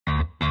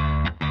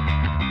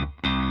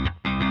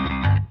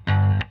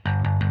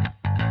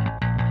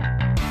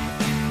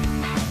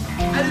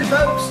Howdy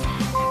folks,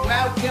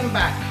 welcome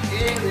back.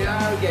 Here we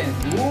are again.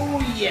 Oh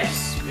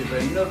yes, with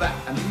another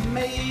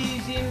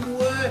amazing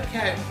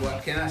workout.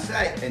 What can I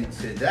say? And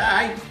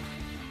today,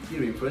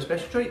 you're in for a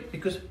special treat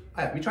because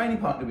I have my training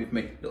partner with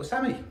me, little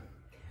Sammy.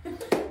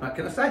 What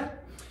can I say?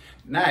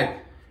 Now,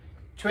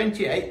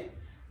 28,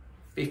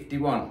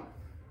 51.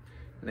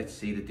 Let's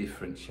see the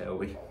difference, shall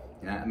we? You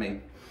know what I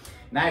mean?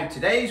 Now,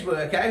 today's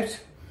workout,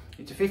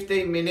 it's a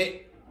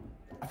 15-minute,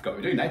 I forgot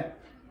what we're doing now,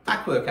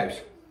 back workout.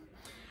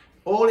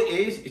 All it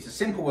is, it's a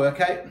simple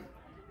workout,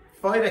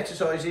 5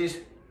 exercises,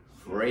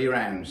 3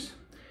 rounds.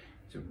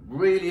 It's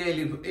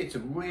a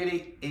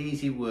really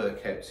easy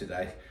workout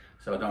today,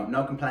 so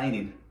no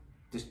complaining.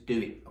 Just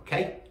do it,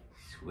 okay?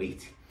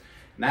 Sweet.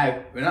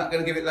 Now, we're not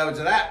going to give it loads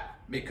of that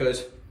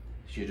because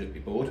she'll just be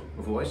bored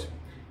otherwise.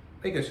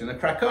 We're just going to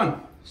crack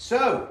on.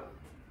 So,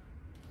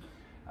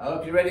 I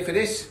hope you're ready for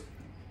this.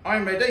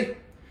 I'm ready.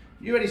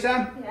 You ready,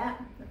 Sam? Yeah,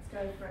 let's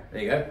go for it.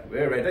 There you go,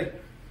 we're ready.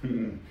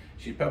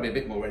 She's probably a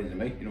bit more ready than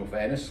me, in all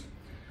fairness.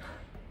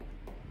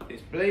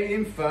 It's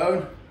bleeding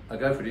phone. I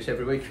go through this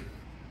every week.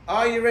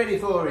 Are you ready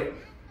for it?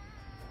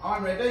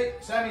 I'm ready,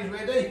 Sammy's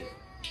ready.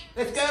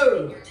 Let's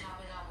go!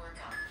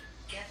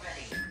 Get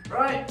ready.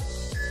 Right,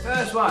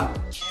 first one.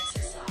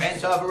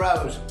 Bent over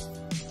rows.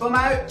 Thumb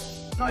out,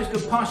 nice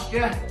good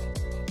posture.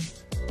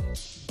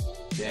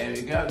 There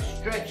we go,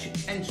 stretch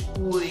and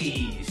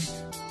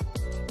squeeze.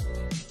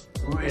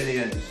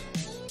 Brilliant.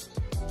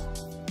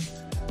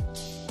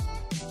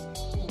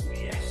 Ooh,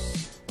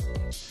 yes.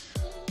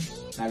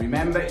 Now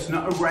remember, it's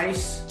not a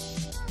race.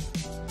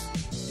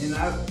 You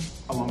know,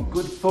 I want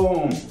good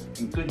form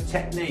and good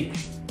technique.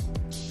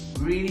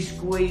 Really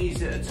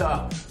squeeze at the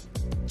top.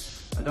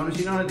 I don't want to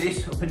see none of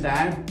this up and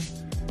down.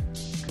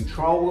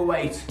 Control the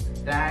weight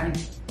down,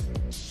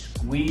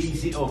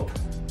 squeeze it up.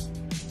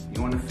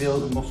 You want to feel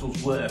the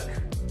muscles work.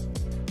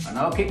 I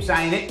know I keep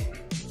saying it,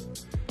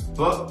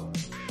 but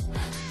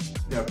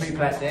there are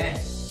people out there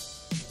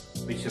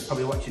which are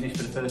probably watching this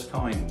for the first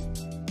time.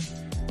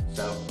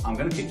 So I'm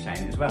going to keep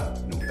saying it as well,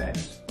 in all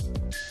fairness.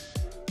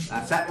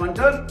 That's that one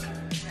done.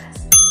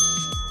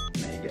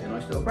 Now you get a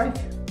nice little break,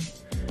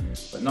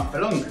 but not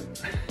for long.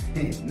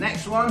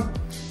 Next one,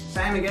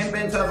 same again,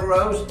 bent over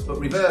rows, but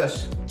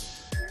reverse.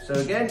 So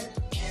again,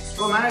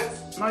 thumb out,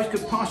 nice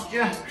good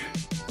posture,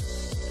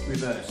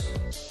 reverse.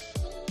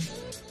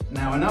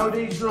 Now I know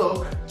these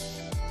look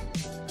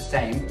the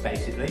same,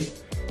 basically,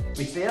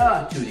 which they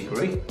are to a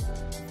degree.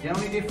 The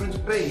only difference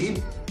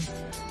being,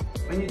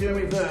 when you're doing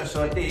reverse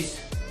like this,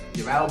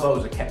 your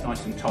elbows are kept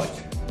nice and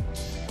tight.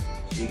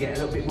 So you get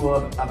a little bit more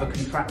of a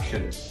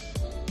contraction,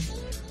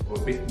 or a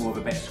bit more of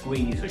a better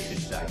squeeze, I should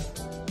say.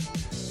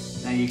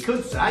 Now you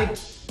could say,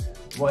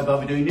 why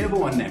bother doing the other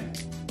one then?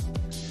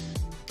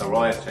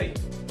 Variety.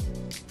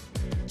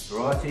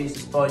 Variety is the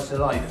spice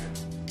of life.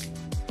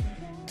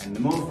 And the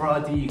more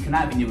variety you can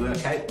have in your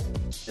workout,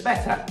 the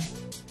better.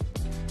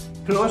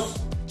 Plus,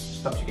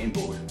 stops you getting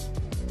bored.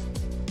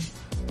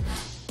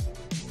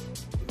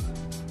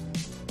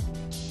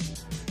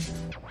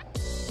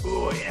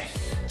 Oh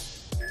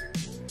yes.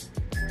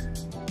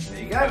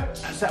 There you go,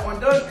 that's that one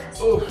done.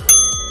 Oh.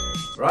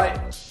 Right,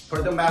 put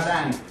a dumbbell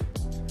down.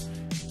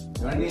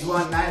 You only need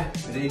one now,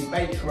 we're doing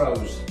bench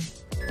rows.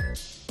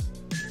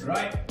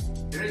 Right,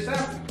 you ready,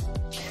 Sam?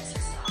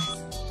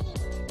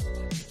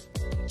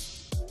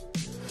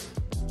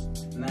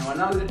 Now I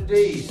know that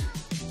these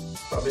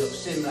probably look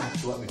similar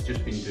to what we've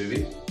just been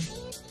doing,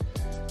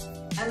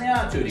 and they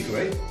are to a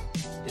degree.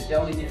 The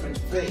only difference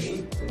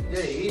being with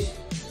these,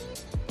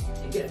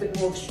 you get a bit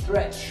more of a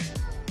stretch,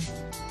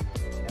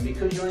 and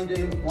because you're only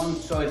doing one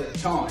side at a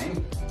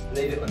time,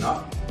 believe it or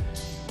not,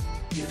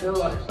 you feel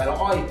like,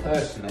 well I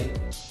personally,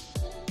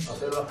 I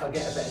feel like I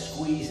get a better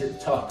squeeze at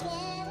the top,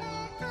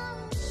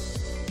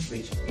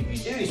 which if you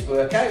do this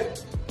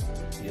workout,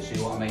 you'll see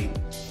what I mean.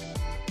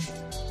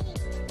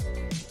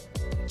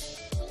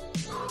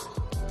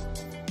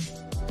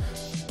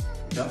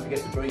 Don't forget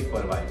to breathe,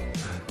 by the way.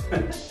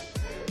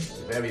 It's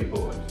very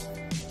important.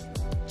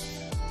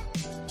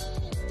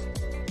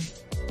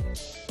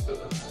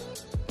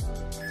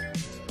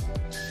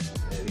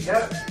 There we go.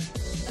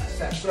 That's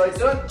that side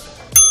done.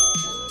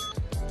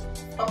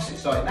 Opposite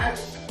side now.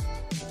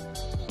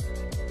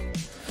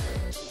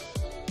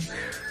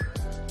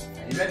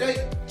 Are you ready?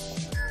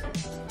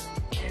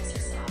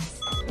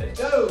 Let's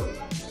go.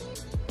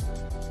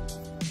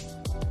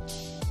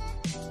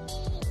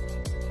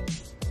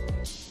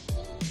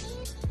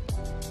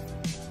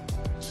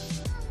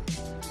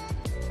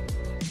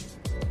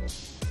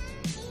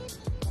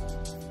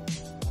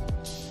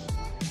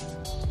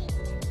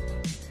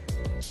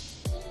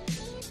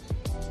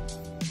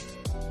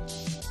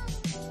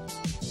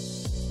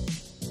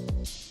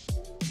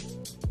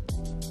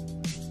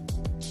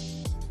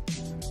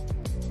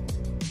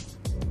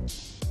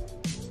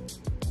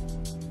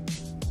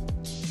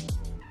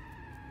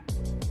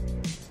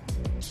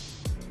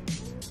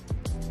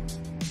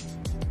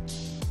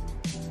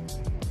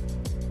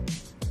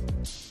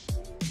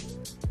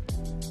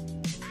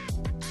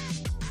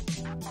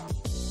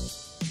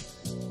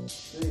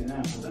 now,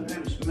 I don't know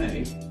if it's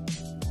me,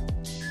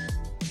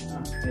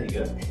 There you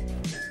go.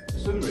 For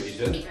some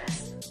reason,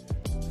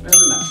 rather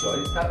than that side,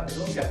 it's that bit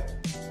longer.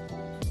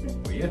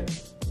 For you.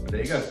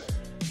 There you go.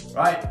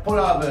 Right,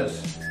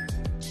 pull-overs.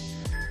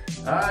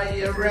 Are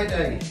you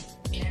ready?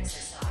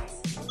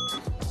 Exercise.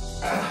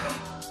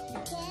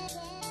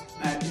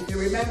 Now, if you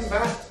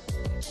remember,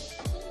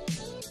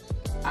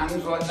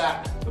 hands like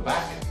that for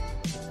back.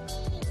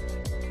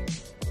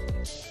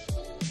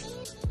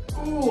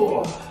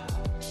 Ooh.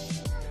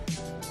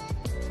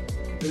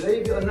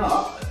 Believe it or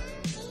not,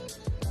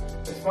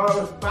 as far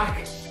as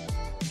back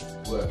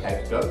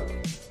workouts go,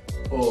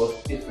 or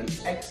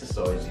different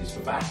exercises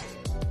for back,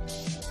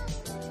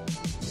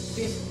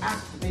 this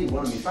has to be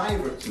one of my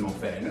favourites in all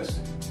fairness.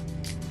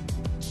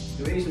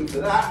 The reason for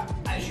that,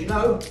 as you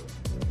know,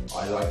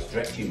 I like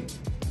stretching.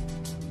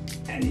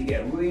 And you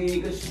get a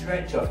really good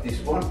stretch off this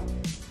one.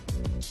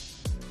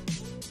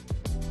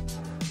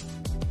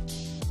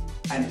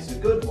 And it's a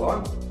good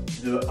one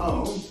to do at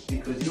home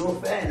because in all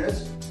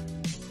fairness,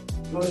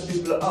 most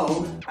people at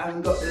home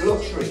haven't got the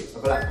luxury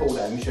of that pull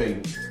down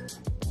machine. So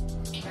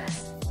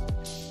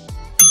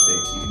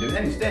you can do it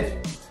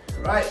instead.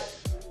 Right,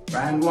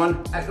 round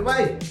one out the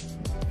way.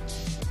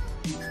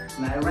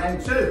 Now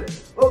round two.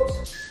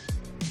 Oops.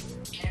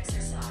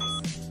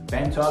 Exercise.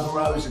 Bent over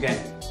rows again.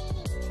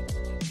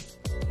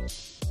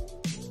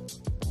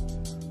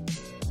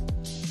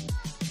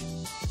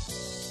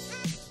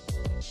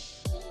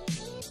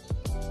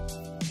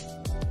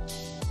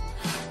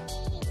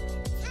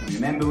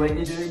 Remember when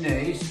you're doing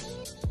these,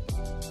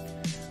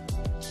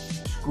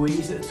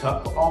 squeeze at the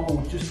top, but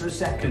hold just for a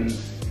second.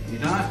 You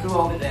don't have to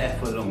hold it there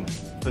for long,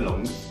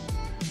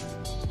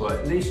 but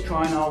at least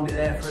try and hold it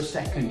there for a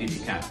second if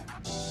you can.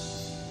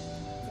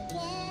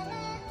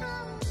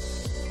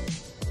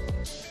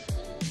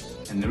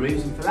 And the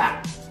reason for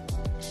that,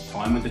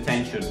 time under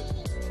tension.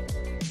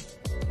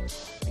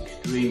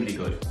 Extremely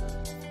good.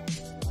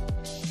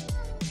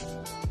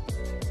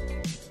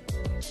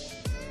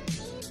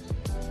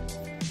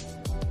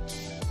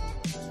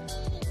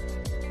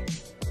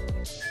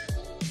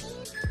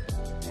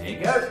 There you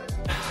go.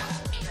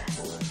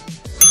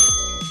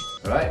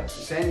 Right,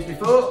 same as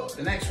before.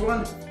 The next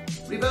one,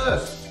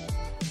 reverse.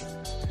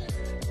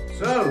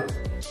 So,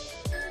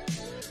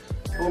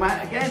 form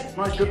out again,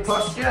 nice good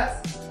posture.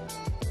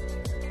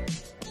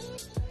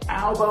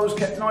 Elbows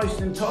kept nice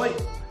and tight.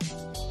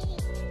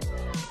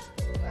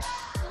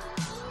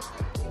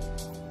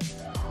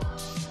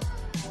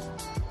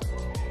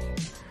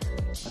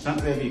 I don't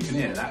know if you can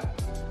hear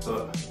that,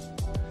 but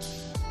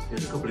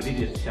there's a couple of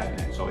idiots shouting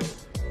outside.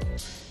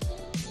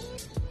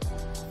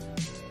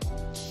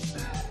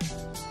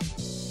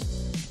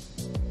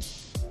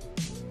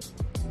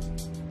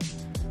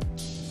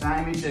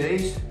 Same as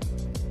these,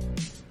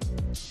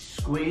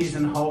 squeeze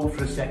and hold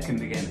for a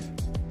second again.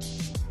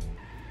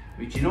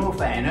 Which in all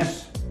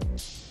fairness,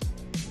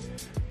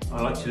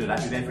 I like to do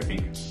that with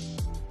everything.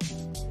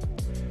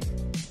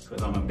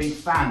 Because I'm a big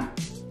fan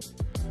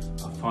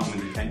of time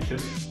and attention.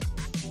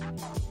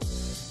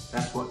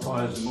 That's what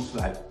tires the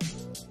muscle out.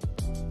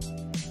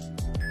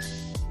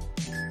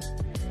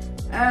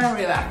 And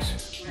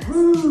relax.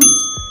 Woo!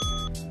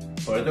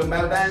 Put a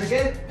dumbbell down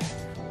again.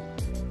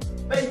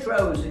 Bench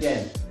rows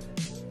again.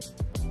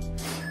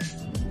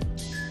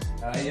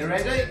 Are you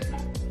ready?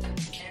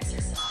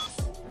 Exercise.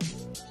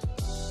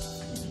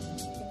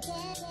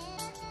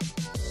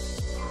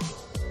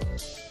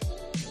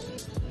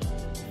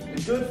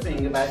 The good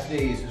thing about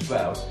these as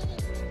well,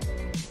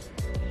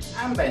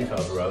 and bent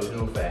over rows in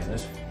all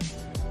fairness,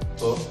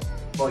 but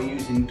by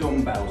using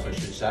dumbbells I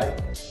should say,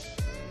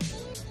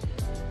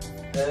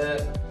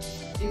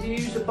 if you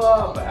use a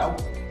barbell,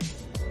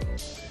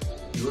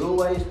 you will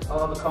always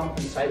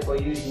overcompensate by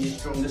using your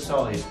stronger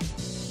side.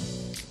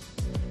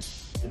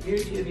 The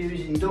beauty of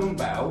using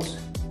dumbbells,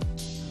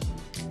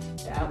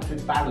 it helps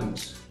with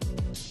balance,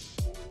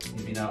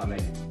 if you know what I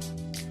mean.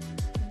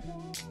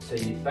 So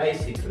you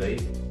basically,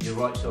 your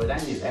right side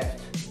and your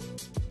left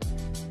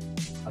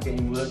are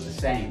getting worked the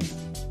same.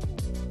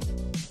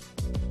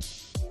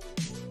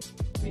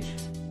 Which,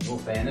 in all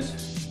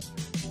fairness,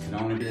 can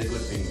only be a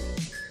good thing.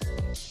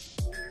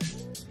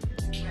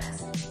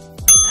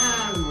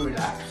 And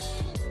relax.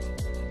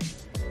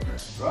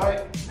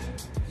 Right,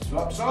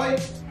 swap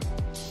side.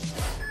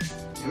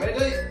 You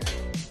ready?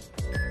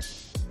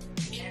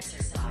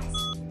 Exercise.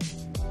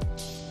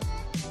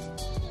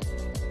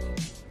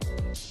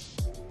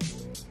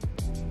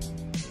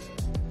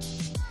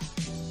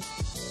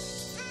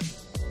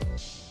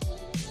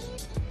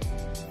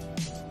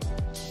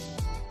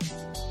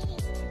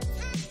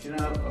 You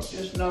know, I've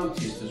just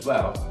noticed as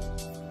well,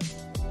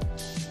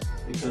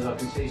 because I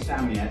can see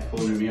Sammy out the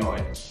corner of my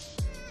eye.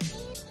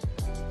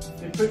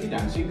 They're pretty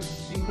damn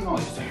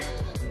synchronised.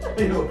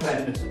 In all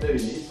fairness to doing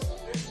this.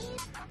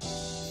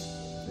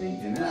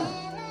 Thinking now.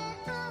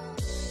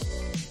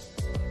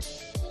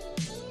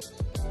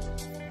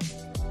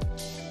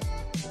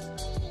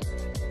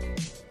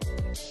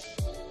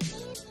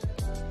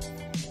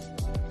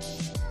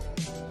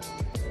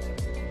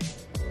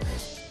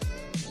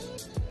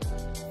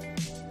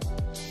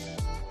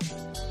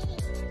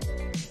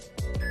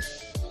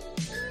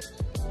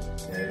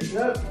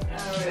 go,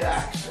 and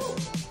relax.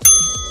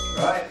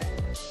 Right,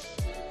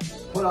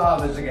 pull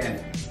arms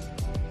again.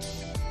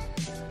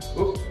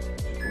 Oops,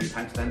 just pull your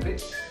pants down a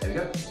bit. There we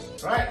go.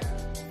 Right,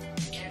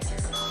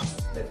 Exercise.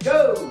 let's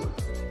go.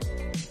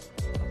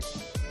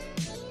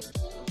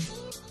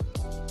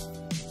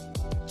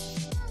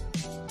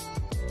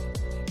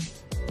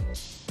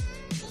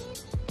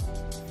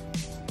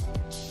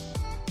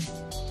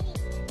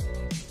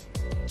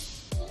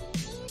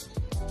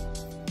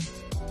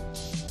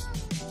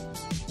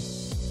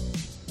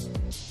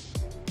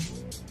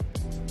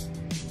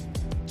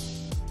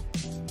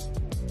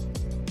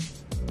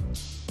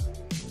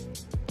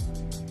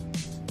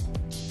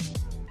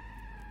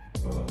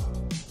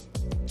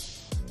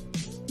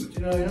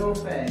 You know, in all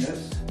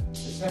fairness, the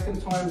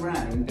second time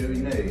round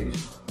doing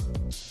these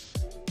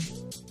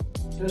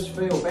does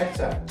feel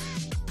better.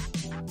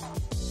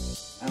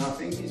 And I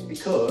think it's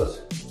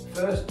because the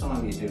first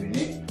time you're doing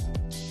it,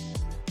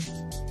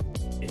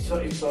 it's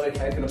like,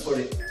 how can I put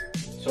it?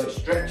 It's like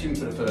stretching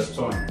for the first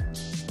time.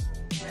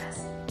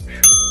 Chest.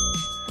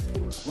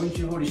 Once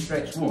you've already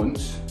stretched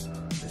once,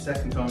 the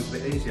second time's a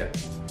bit easier.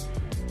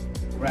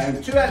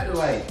 Round 2 out the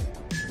way.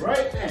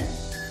 Right then.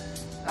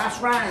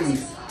 Last round.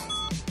 Exercise.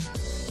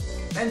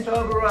 Bent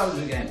over rows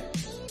again.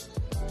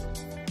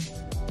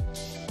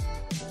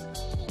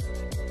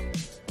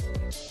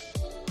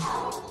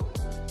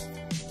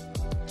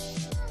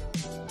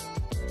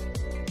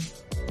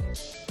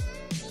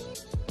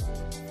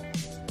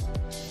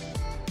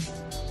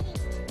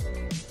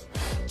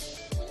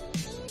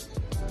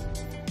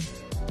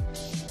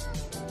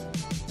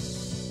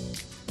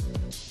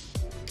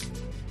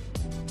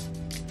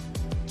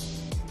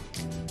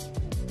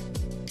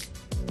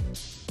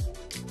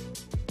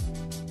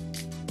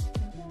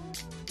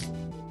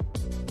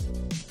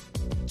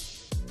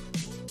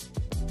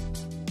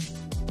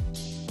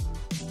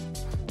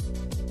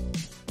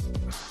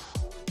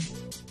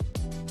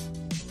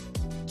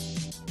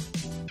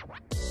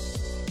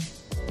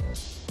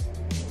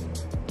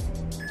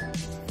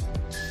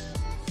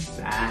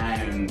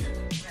 Sound.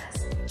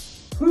 Chest.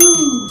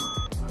 Woo.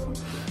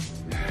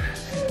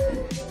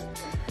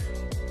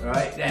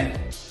 Right then,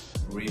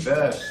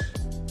 reverse.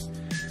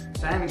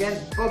 Same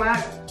again, bum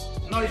out,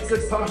 nice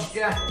good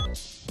posture.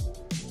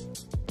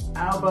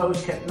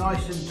 Elbows kept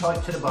nice and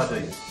tight to the body.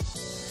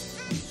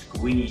 And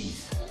squeeze.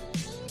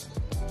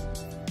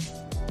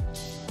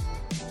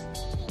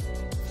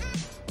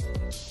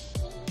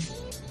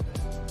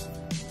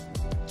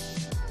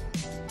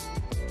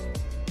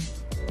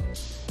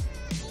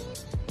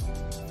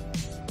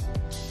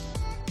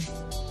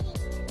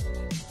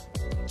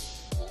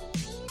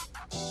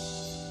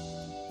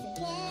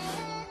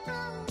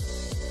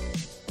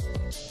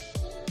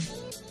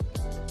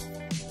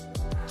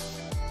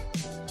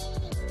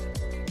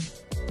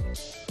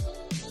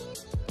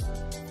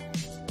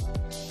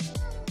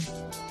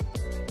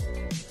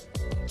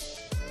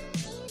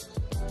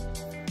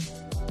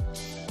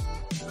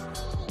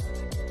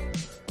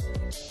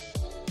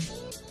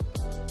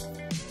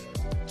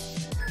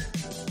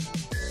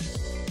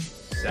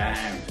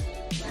 Sound.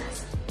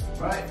 Chest.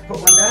 Right,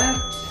 put one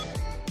down.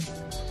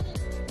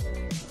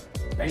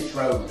 Bench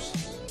rows.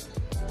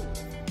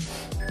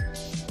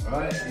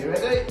 Right, you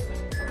ready?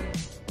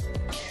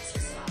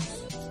 Exercise.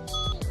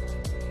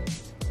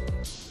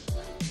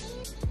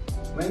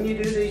 When you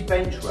do these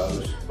bench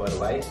rows, by the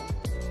way,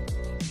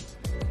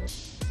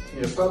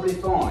 you'll probably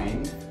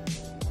find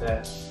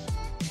that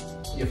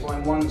you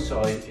find one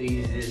side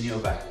easier than the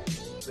other.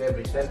 Whether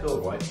it's left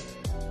or right,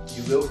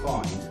 you will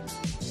find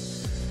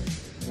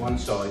one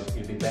side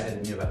you'll be better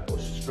than the other, or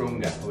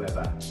stronger,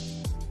 whoever.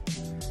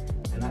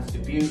 And that's the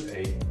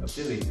beauty of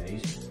doing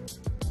these,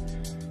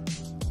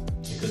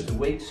 because the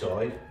weak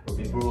side will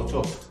be brought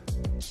up.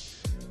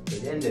 But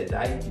at the end of the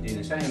day, you're doing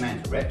the same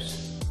amount of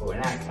reps, or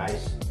in our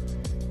case,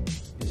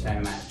 the same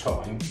amount of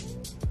time,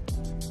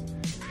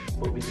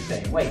 but with the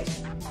same weight.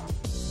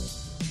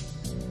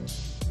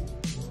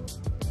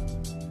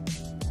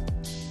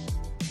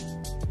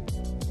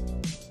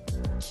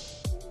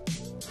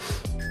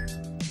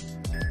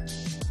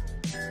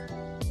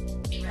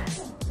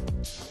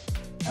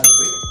 That's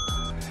quick.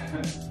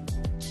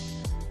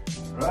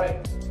 Right,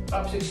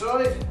 opposite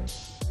side. Exercise.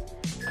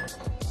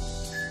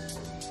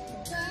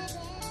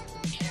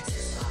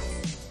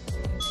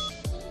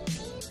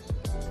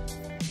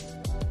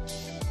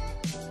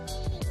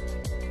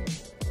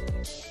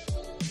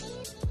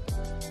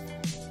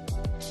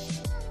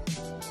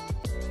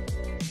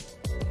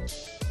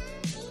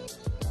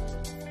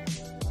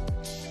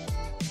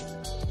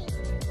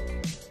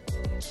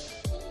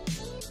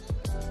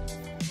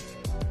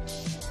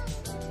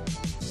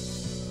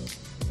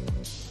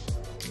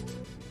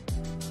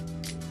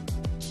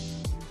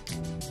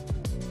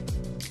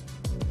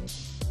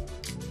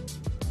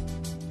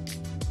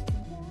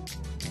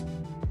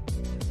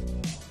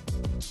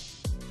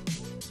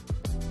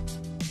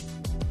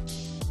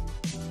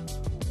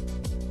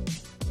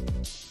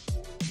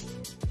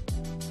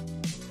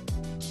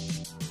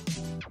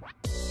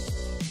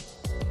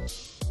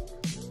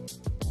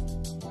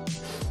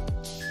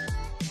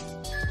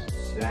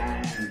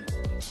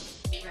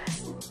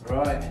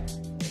 Right,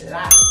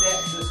 last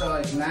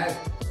exercise now,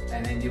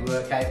 and then your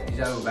workout is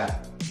over.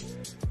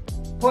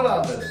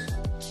 Pullovers.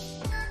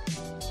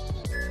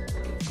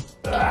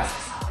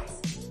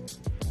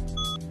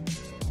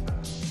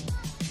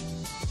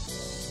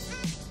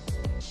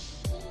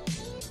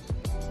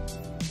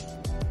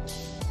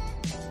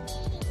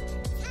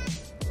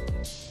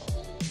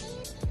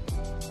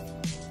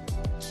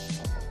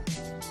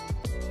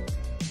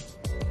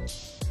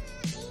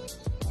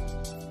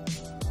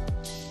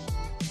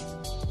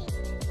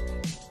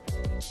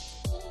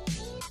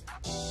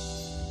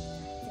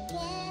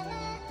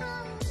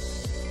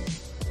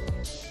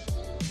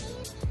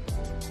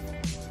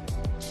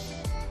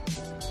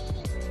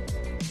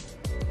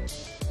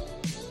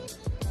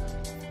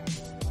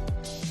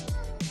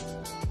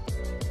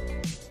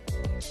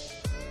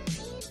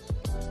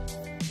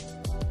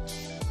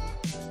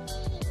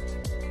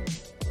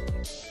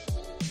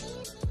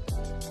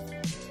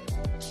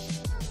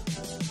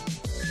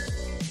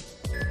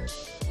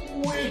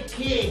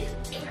 Wicked!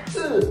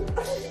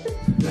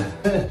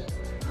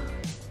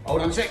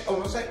 Hold on a sec,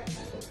 hold on a sec.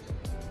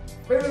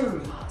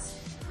 Boom!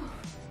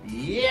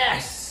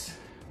 Yes!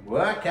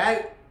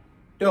 Workout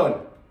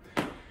done.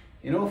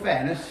 In all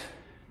fairness,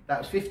 that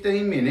was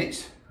 15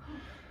 minutes,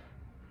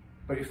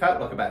 but it felt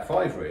like about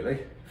 5 really.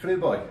 Flew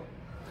by. And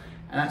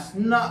that's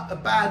not a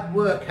bad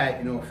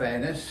workout in all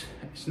fairness.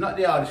 It's not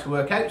the hardest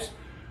workouts,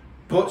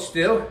 but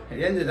still, at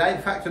the end of the day,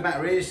 the fact of the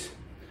matter is,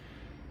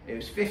 it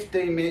was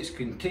 15 minutes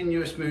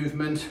continuous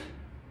movement,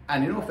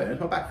 and in all fairness,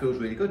 my back feels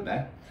really good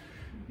now.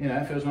 You know,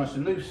 it feels nice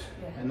and loose,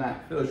 and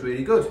that feels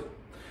really good.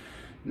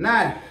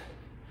 Now,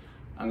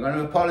 I'm going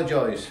to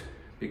apologise,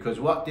 because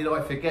what did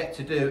I forget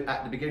to do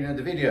at the beginning of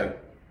the video?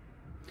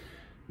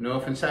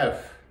 North and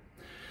south.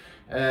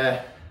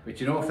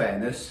 Which in all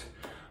fairness,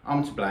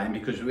 I'm to blame,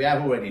 because we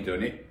have already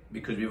done it,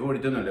 because we've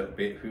already done a little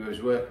bit. We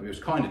was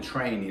kind of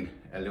training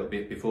a little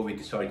bit before we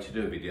decided to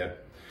do a video.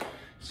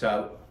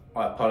 So,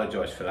 I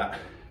apologise for that.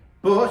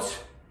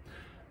 But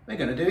we're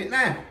going to do it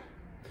now.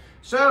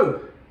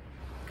 So,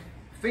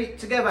 feet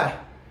together,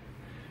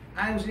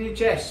 hands in your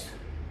chest,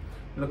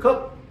 look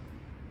up,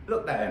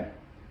 look down,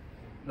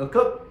 look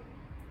up,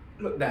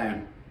 look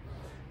down,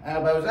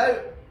 elbows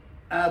out,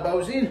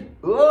 elbows in,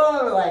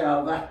 all the way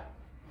over.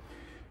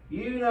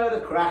 You know the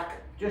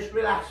crack, just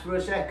relax for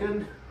a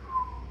second.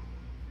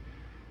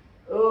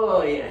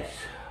 Oh yes.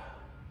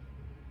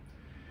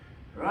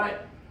 Right,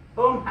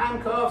 bum,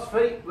 hand, calves,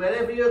 feet,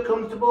 wherever you're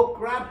comfortable,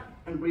 grab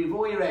and breathe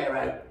all your air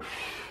out.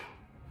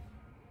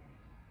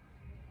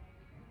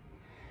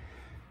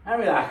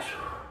 And relax.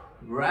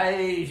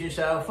 Raise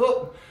yourself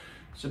up,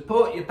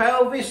 support your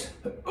pelvis,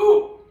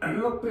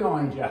 and look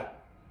behind you.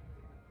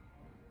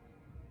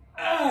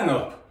 And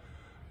up.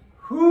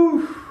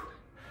 Whew.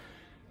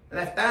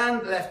 Left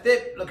hand, left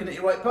hip, looking at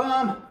your right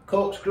palm,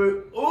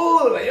 corkscrew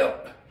all the way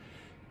up.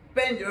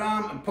 Bend your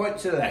arm and point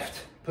to the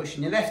left,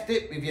 pushing your left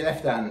hip with your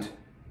left hand.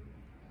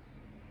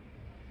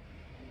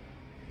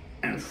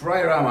 And throw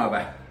your arm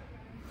over.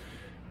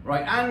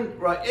 Right hand,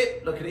 right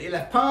hip, looking at your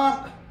left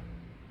palm.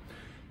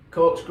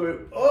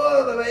 Corkscrew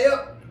all the way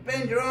up,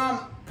 bend your arm,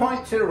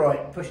 point to the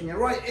right, pushing your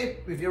right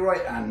hip with your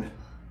right hand.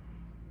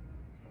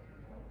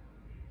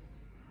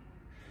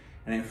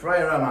 And then throw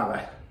your arm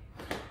over.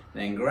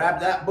 Then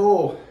grab that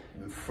ball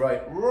and throw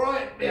it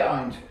right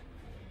behind.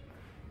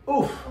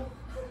 Oof,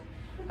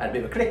 had a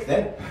bit of a click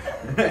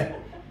then.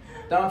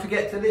 Don't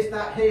forget to lift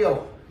that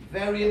heel,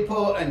 very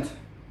important.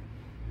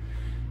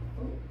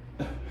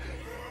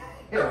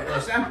 Here it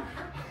is, Sam.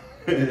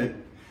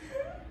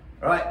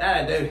 Right,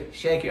 that'll do,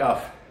 shake it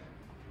off.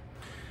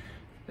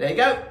 There you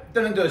go,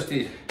 done and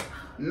dusted.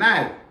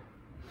 Now,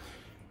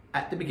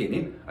 at the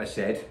beginning, I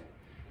said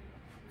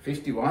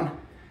 51,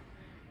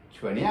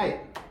 28.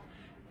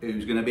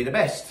 Who's going to be the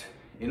best?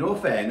 In all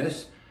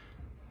fairness,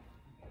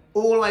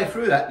 all the way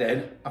through that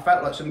then, I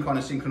felt like some kind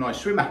of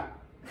synchronised swimmer.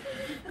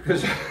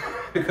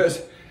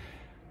 Because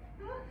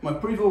my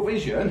peripheral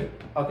vision,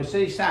 I could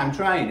see Sam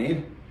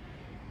training,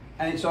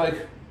 and it's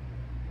like,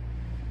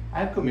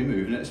 how come we're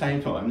moving at the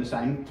same time, the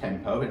same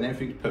tempo, and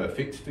everything's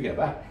perfect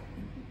together?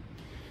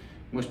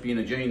 Must be in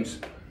the genes,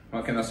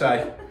 what can I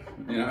say?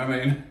 You know what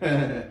I mean?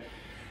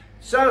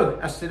 So,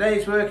 that's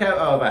today's workout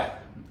over.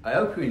 I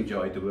hope you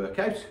enjoyed the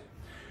workout.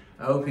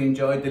 I hope you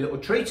enjoyed the little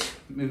treat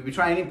with my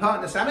training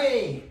partner,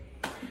 Sammy.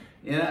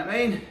 You know what I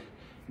mean?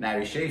 Now,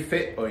 is she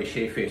fit or is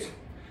she fit?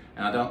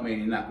 And I don't mean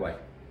in that way.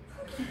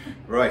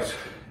 Right,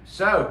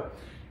 so,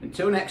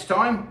 until next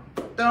time,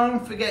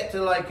 don't forget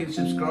to like and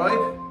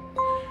subscribe.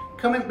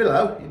 Comment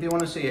below if you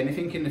want to see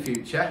anything in the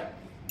future.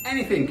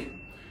 Anything.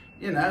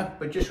 You know,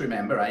 but just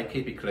remember,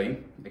 keep it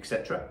clean,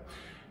 etc.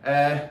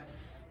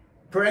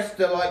 Press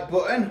the like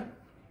button,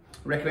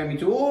 recommend me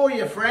to all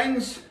your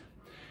friends,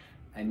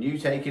 and you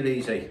take it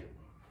easy.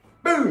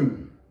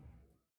 Boom!